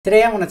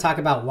Today I want to talk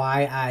about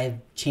why I've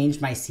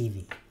changed my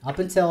CV. Up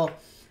until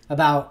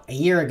about a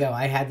year ago,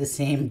 I had the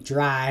same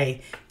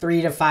dry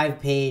 3 to 5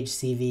 page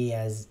CV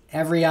as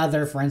every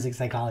other forensic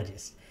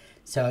psychologist.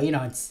 So,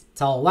 it's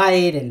all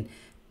white and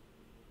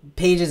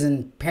pages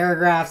and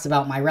paragraphs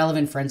about my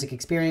relevant forensic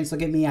experience.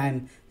 Look at me,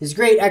 I'm this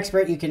great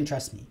expert, you can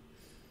trust me.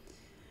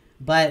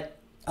 But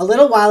a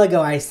little while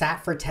ago, I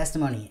sat for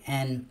testimony,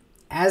 and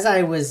as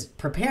I was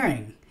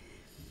preparing,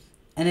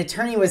 an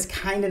attorney was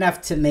kind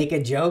enough to make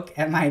a joke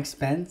at my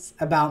expense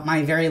about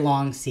my very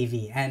long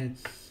CV. And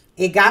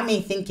it got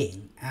me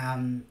thinking.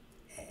 And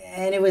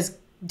it was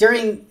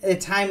during a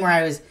time where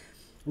I was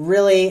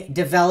really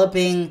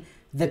developing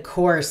the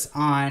course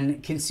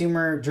on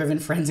consumer-driven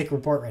forensic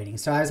report writing.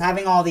 So I was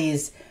having all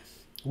these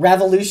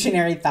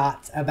revolutionary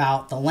thoughts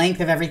about the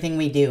length of everything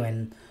we do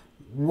and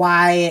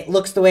why it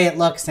looks the way it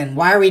looks and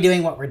why are we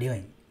doing what we're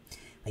doing?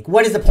 Like,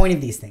 what is the point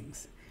of these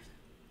things?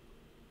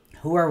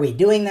 Who are we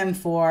doing them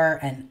for?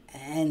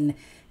 And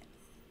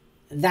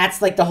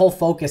that's like the whole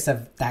focus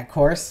of that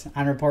course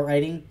on report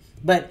writing.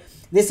 But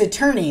this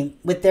attorney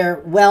with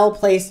their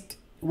well-placed,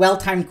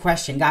 well-timed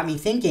question got me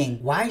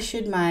thinking, why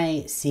should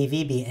my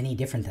CV be any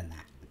different than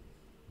that?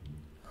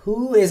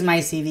 Who is my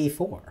CV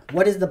for?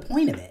 What is the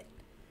point of it?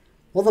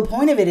 Well, the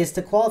point of it is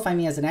to qualify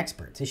me as an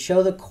expert, to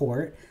show the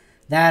court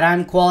that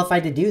I'm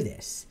qualified to do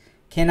this.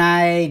 Can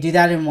I do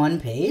that in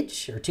 1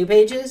 page or 2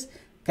 pages?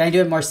 Can I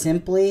do it more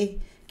simply?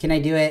 Can I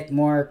do it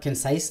more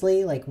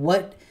concisely? Like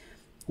what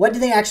do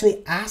they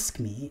actually ask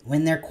me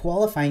when they're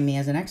qualifying me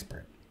as an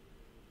expert?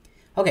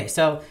 Okay,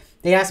 so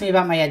they ask me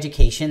about my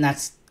education.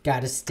 That's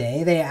got to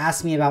stay. They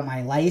ask me about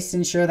my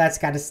licensure. That's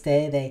got to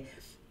stay. They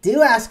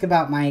do ask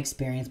about my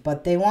experience,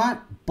 but they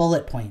want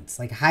bullet points,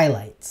 like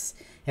highlights.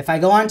 If I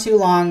go on too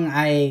long,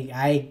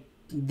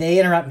 they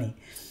interrupt me.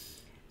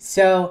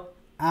 So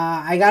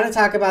I got to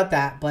talk about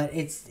that, but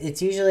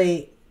it's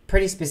usually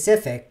pretty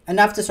specific,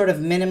 enough to sort of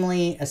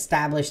minimally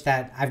establish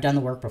that I've done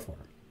the work before.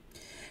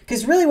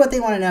 Because really what they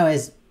want to know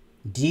is,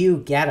 do you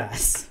get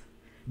us?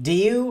 Do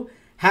you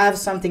have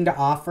something to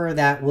offer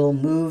that will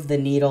move the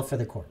needle for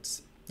the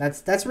courts?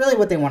 That's really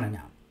what they want to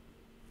know.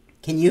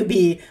 Can you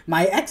be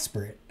my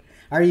expert?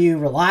 Are you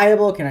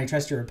reliable? Can I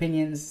trust your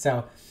opinions?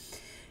 So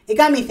it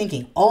got me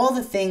thinking, all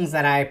the things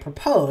that I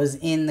propose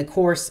in the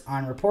course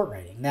on report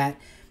writing,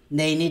 that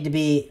they need to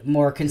be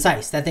more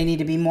concise, that they need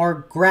to be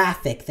more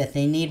graphic, that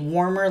they need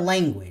warmer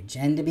language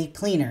and to be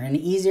cleaner and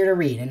easier to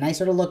read and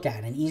nicer to look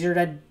at and easier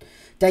to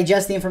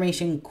digest the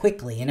information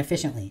quickly and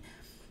efficiently.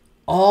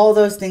 All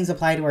those things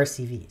apply to our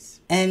CVs.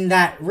 And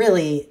that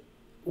really,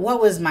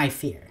 what was my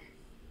fear?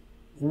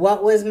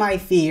 What was my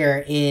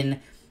fear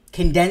in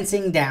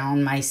condensing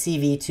down my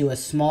CV to a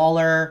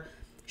smaller,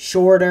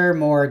 shorter,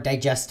 more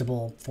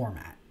digestible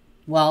format?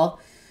 Well,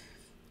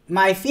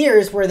 my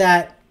fears were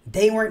that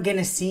they weren't going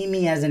to see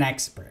me as an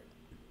expert.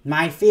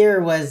 My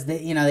fear was that,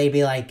 they'd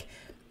be like,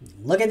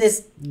 look at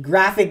this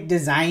graphic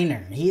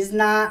designer. He's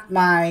not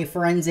my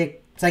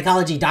forensic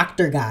psychology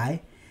doctor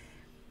guy.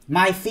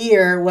 My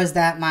fear was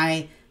that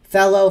my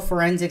fellow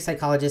forensic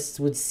psychologists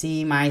would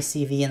see my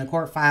CV in the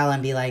court file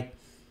and be like,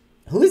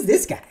 who is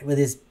this guy with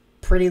his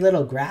pretty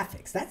little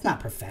graphics? That's not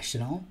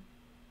professional.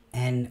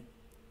 And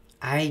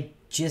I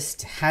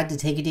just had to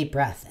take a deep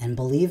breath and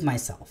believe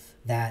myself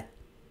that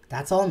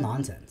that's all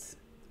nonsense.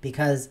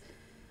 Because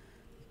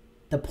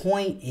the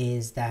point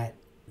is that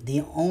the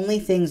only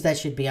things that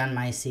should be on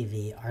my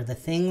CV are the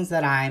things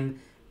that I'm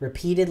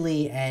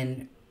repeatedly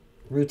and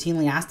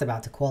routinely asked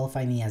about to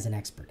qualify me as an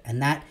expert.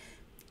 And that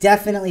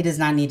definitely does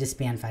not need to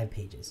span 5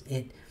 pages.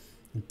 It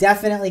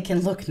definitely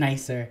can look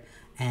nicer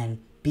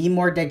and be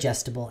more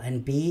digestible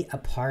and be a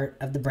part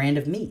of the brand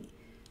of me,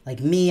 like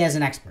me as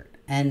an expert.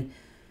 And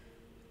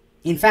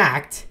in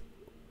fact,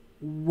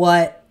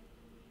 what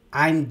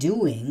I'm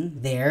doing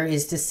there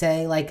is to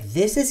say, like,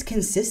 this is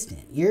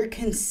consistent. You're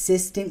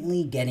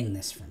consistently getting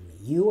this from me.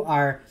 You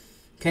are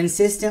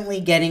consistently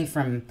getting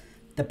from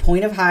the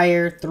point of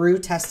hire through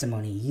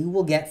testimony. You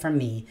will get from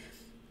me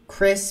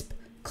crisp,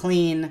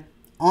 clean,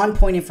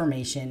 on-point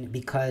information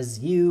because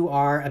you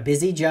are a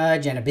busy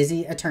judge and a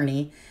busy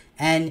attorney,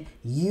 and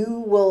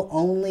you will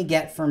only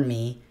get from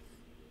me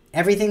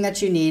everything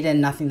that you need and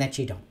nothing that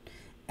you don't.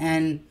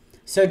 And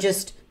so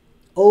just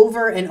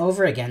over and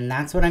over again,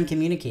 that's what I'm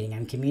communicating.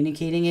 I'm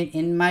communicating it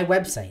in my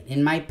website,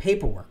 in my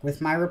paperwork,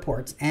 with my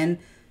reports, and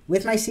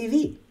with my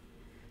CV.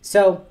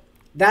 So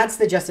that's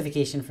the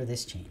justification for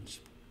this change.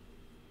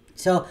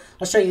 So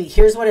I'll show you,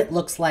 here's what it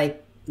looks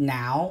like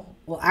now.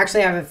 Well,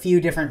 actually I have a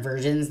few different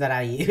versions that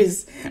I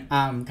use,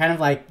 kind of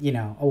like,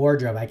 a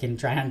wardrobe. I can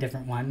try on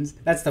different ones.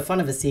 That's the fun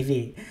of a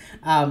CV.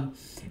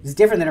 It's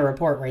different than a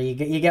report where you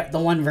get the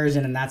one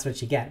version and that's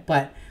what you get.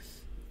 But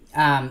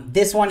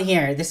this one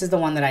here, this is the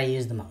one that I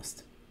use the most.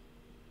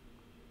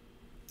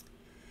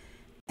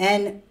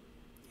 And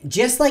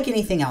just like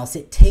anything else,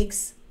 it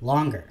takes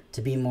longer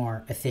to be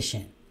more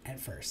efficient at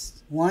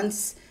first.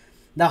 Once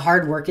the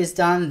hard work is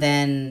done,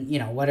 then,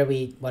 what are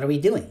we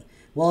doing?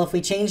 Well, if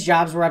we change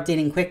jobs, we're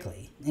updating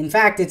quickly. In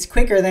fact, it's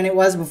quicker than it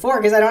was before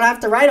because I don't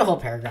have to write a whole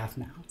paragraph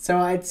now.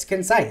 So it's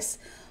concise.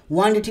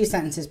 1 to 2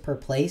 sentences per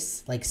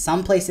place. Like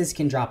some places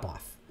can drop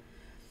off.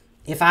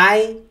 If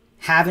I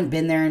haven't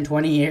been there in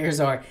 20 years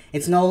or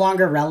it's no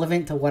longer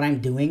relevant to what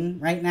I'm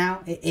doing right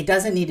now, it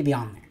doesn't need to be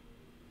on there.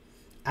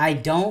 I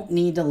don't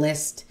need to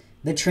list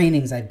the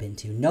trainings I've been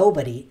to.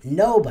 Nobody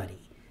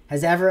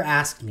has ever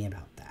asked me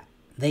about that.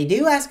 They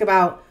do ask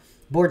about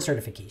board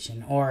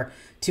certification or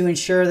to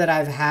ensure that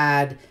I've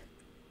had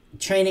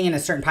training in a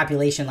certain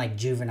population like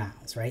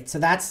juveniles, right? So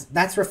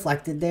that's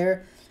reflected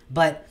there.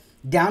 But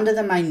down to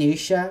the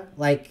minutia,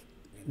 like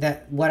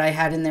that what I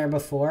had in there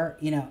before,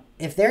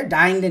 if they're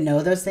dying to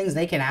know those things,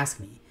 they can ask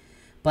me.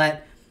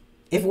 But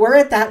if we're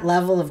at that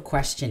level of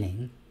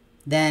questioning,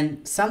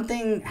 then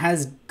something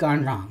has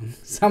gone wrong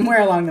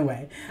somewhere along the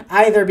way.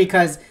 Either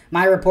because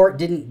my report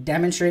didn't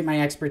demonstrate my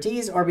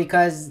expertise or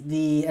because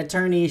the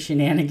attorney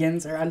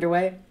shenanigans are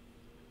underway.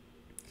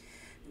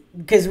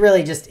 Because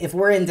really just if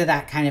we're into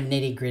that kind of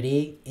nitty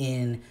gritty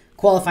in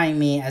qualifying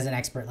me as an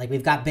expert, like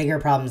we've got bigger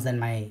problems than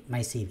my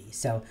CV.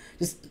 So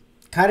just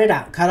cut it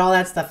out, cut all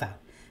that stuff out.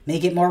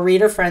 Make it more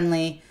reader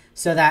friendly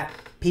so that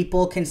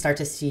people can start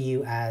to see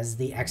you as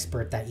the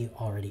expert that you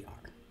already are.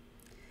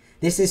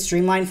 This is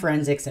Streamline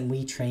Forensics, and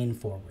we train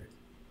forward.